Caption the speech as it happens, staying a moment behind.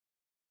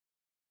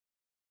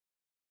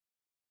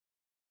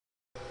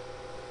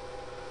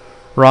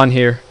run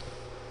here.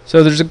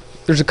 So there's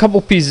a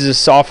couple pieces of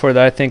software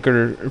that I think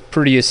are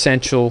pretty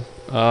essential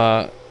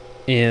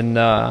in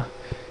a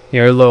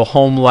little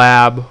home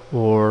lab,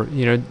 or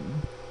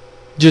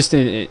just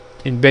in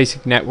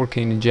basic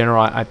networking in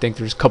general. I think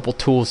there's a couple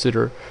tools that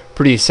are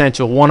pretty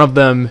essential. One of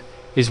them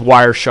is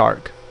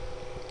Wireshark.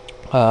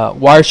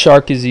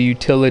 Wireshark is a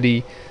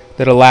utility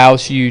that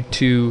allows you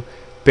to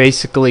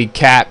basically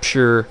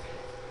capture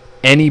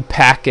any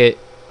packet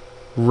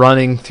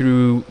running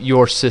through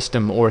your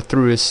system or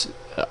through a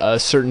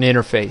certain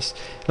interface.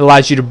 It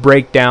allows you to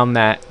break down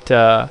that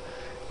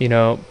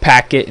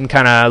packet and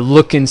kind of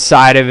look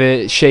inside of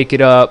it, shake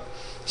it up,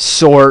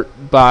 sort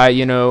by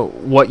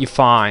what you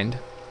find.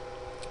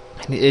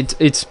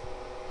 It's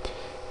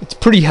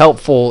pretty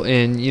helpful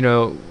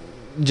in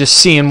just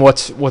seeing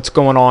what's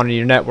going on in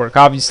your network.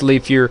 Obviously,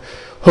 if you're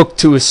hooked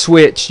to a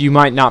switch, you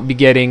might not be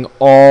getting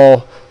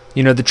all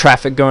the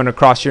traffic going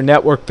across your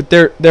network, but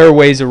there are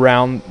ways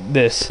around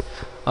this.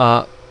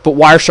 But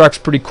Wireshark's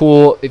pretty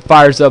cool. It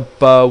fires up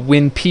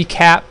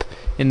WinPcap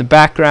in the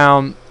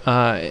background,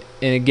 and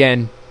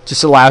again,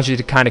 just allows you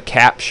to kind of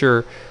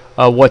capture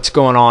what's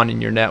going on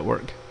in your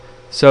network.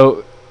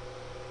 So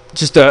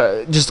just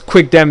a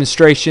quick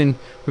demonstration.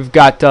 We've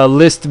got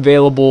list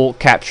available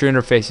capture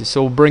interfaces,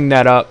 so we'll bring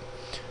that up,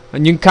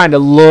 and you can kind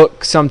of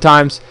look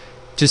sometimes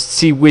just to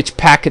see which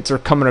packets are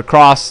coming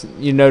across.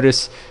 You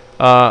notice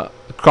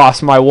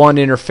across my one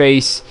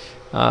interface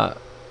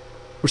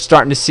we're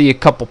starting to see a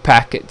couple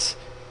packets.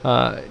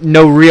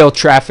 No real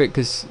traffic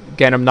because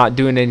again I'm not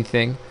doing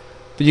anything,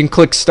 but you can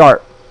click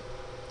start.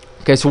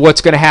 Okay, so what's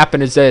going to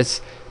happen is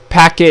as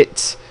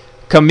packets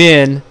come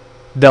in,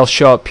 they'll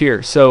show up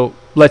here. So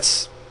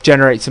let's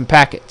generate some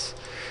packets.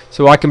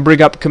 So I can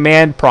bring up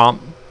command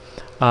prompt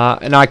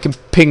and I can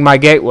ping my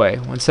gateway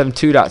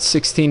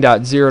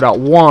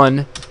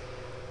 172.16.0.1.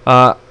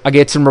 I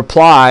get some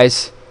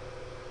replies,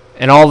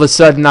 and all of a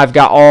sudden I've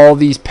got all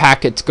these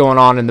packets going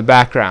on in the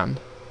background.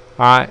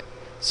 Alright,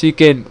 so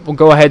we'll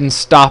go ahead and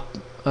stop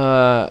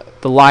the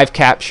live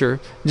capture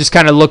and just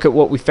kind of look at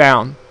what we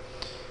found.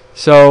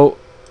 So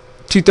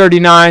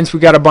 239s, we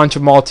got a bunch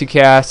of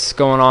multicasts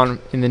going on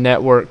in the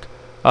network,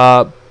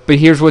 but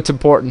here's what's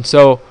important.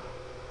 So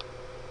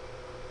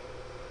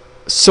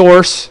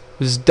source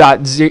was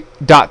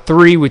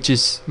 .3, which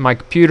is my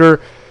computer.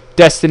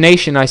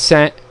 Destination I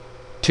sent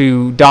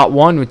to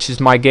 .1, which is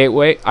my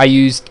gateway. I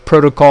used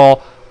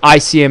protocol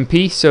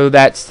ICMP, so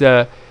that's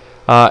the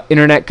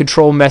Internet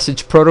Control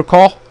Message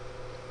Protocol,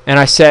 and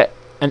I set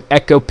an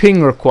echo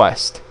ping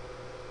request.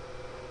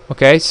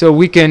 Okay, so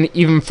we can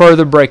even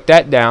further break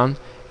that down,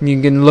 and you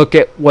can look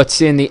at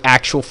what's in the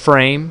actual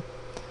frame,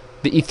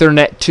 the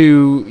Ethernet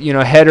 2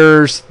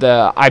 headers,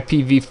 the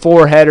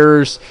IPv4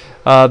 headers,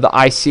 the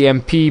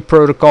ICMP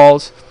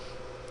protocols,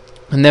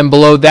 and then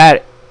below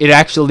that it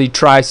actually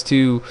tries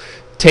to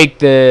take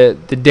the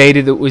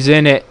data that was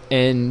in it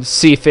and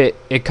see if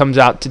it comes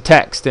out to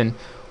text. And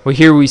well,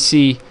 here we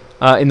see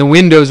in the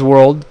Windows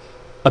world,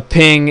 a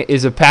ping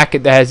is a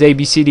packet that has A,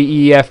 B, C, D,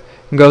 E, F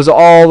and goes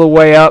all the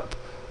way up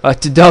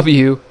to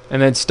W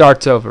and then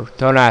starts over.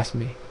 Don't ask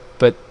me,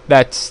 but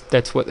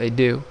that's what they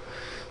do.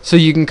 So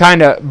you can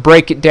kind of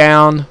break it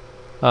down,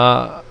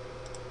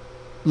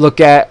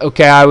 look at,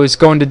 okay, I was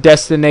going to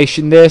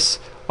destination this,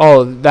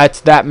 oh, that's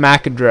that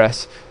MAC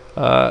address.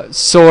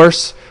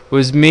 Source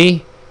was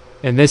me,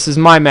 and this is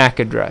my MAC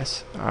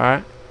address.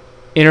 Alright,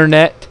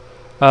 Internet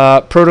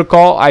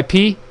protocol IP,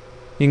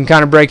 you can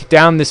kind of break it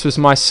down. This was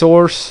my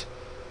source,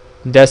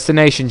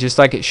 destination, just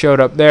like it showed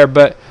up there.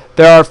 But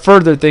there are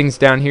further things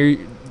down here.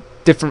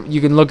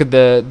 You can look at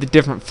the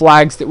different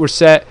flags that were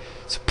set.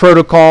 So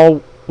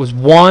protocol was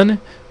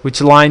 1,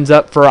 which lines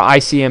up for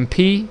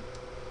ICMP.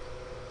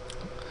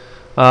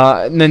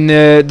 And then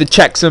the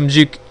checksums,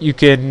 you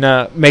can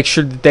make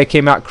sure that they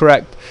came out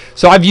correct.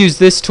 So I've used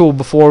this tool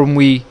before when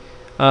we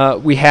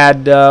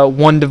had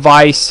one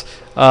device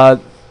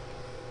that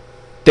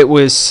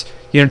was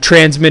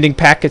transmitting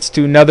packets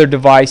to another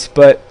device,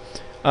 but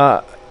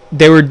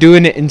they were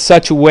doing it in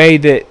such a way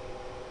that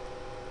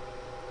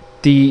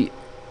the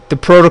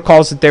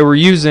protocols that they were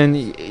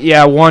using,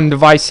 one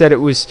device said it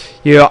was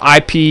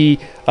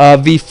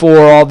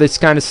IPv4, all this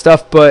kind of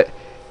stuff, but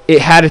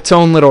it had its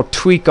own little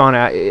tweak on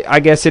it. I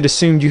guess it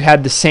assumed you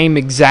had the same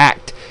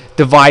exact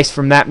device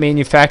from that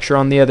manufacturer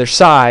on the other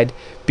side,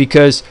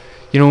 because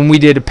when we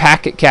did a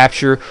packet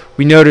capture,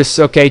 we noticed,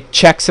 okay,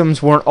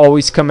 checksums weren't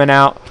always coming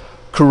out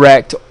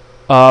correct,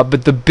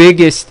 but the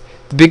biggest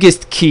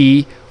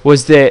key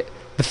was that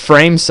the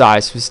frame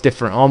size was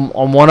different.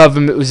 On one of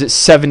them it was at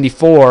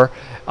 74,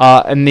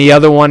 and the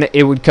other one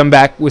it would come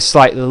back with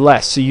slightly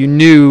less. So you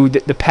knew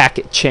that the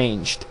packet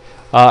changed,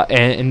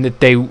 and that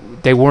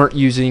they weren't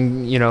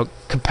using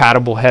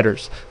compatible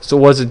headers. So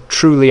it wasn't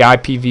truly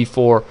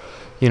IPv4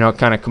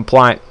 kind of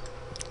compliant.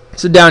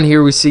 So down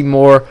here we see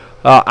more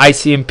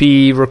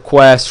ICMP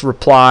requests,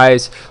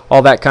 replies,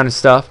 all that kind of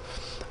stuff.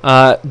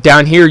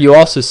 Down here you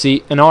also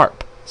see an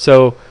ARP.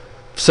 So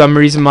for some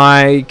reason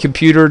my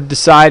computer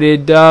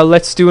decided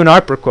let's do an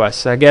ARP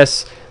request. I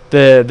guess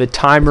the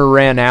timer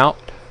ran out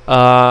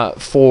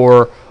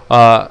for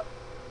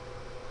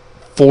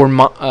for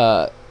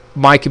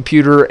my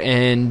computer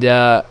and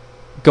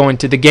going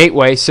to the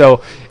gateway.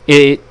 So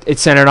it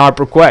sent an ARP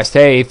request.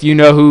 Hey, if you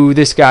know who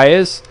this guy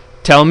is,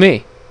 tell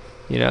me.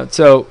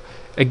 So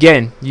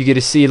again, you get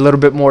to see a little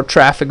bit more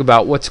traffic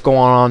about what's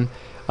going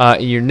on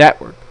in your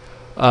network.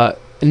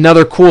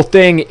 Another cool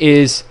thing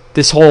is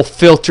this whole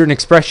filter and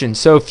expression.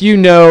 So if you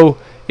know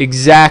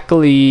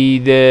exactly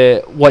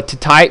what to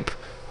type,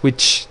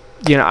 which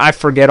I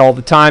forget all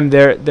the time,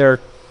 there are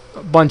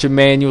a bunch of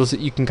manuals that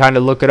you can kind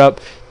of look it up.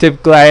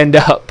 Typically, I end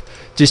up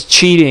just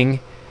cheating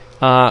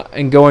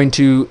and going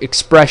to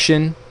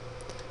expression.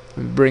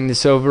 Let me bring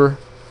this over,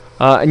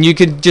 and you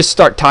could just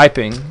start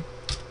typing,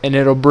 and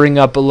it'll bring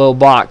up a little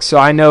box. So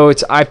I know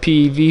it's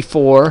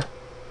IPv4.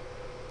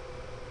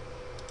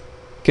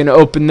 Can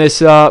open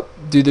this up,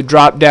 do the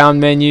drop down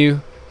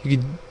menu. You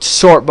can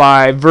sort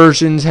by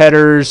versions,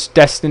 headers,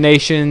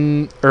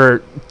 destination,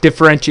 or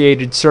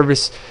differentiated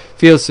service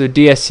fields, so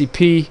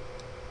DSCP.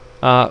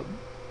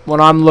 What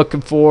I'm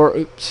looking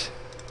for,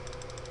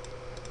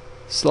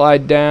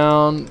 slide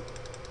down,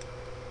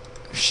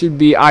 should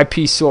be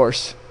IP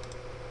source.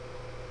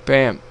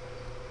 Bam.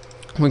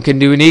 We can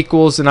do an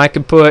equals, and I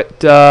can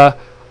put,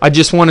 I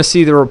just want to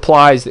see the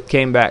replies that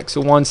came back.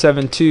 So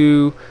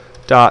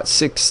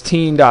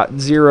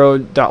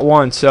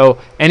 172.16.0.1. So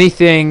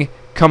anything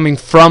coming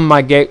from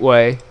my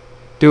gateway,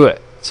 do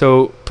it.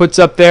 So puts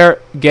up there,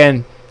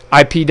 again,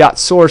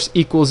 IP.source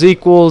equals,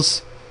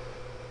 and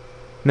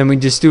then we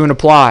just do an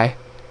apply.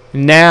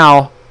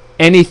 Now,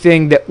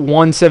 anything that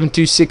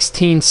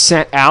 172.16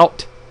 sent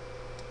out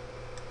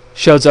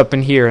shows up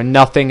in here and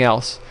nothing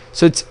else.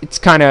 So it's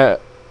kind of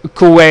a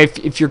cool way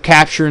if you're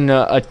capturing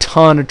a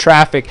ton of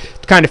traffic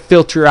to kind of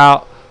filter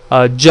out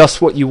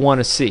just what you want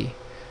to see.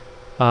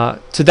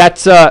 So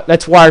that's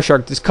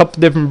Wireshark. There's a couple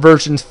different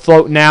versions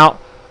floating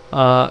out.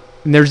 And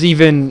there's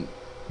even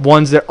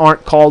ones that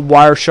aren't called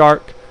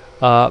Wireshark,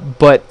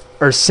 but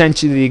are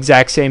essentially the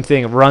exact same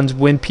thing. It runs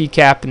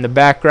WinPCAP in the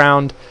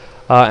background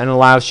and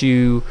allows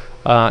you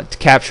to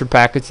capture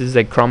packets as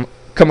they come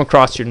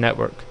across your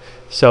network.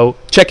 So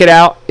check it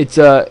out. It's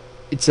a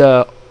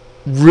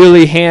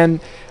really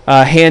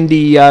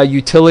handy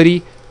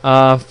utility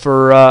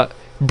for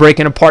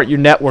breaking apart your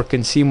network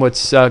and seeing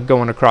what's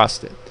going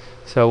across it.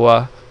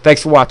 So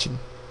thanks for watching.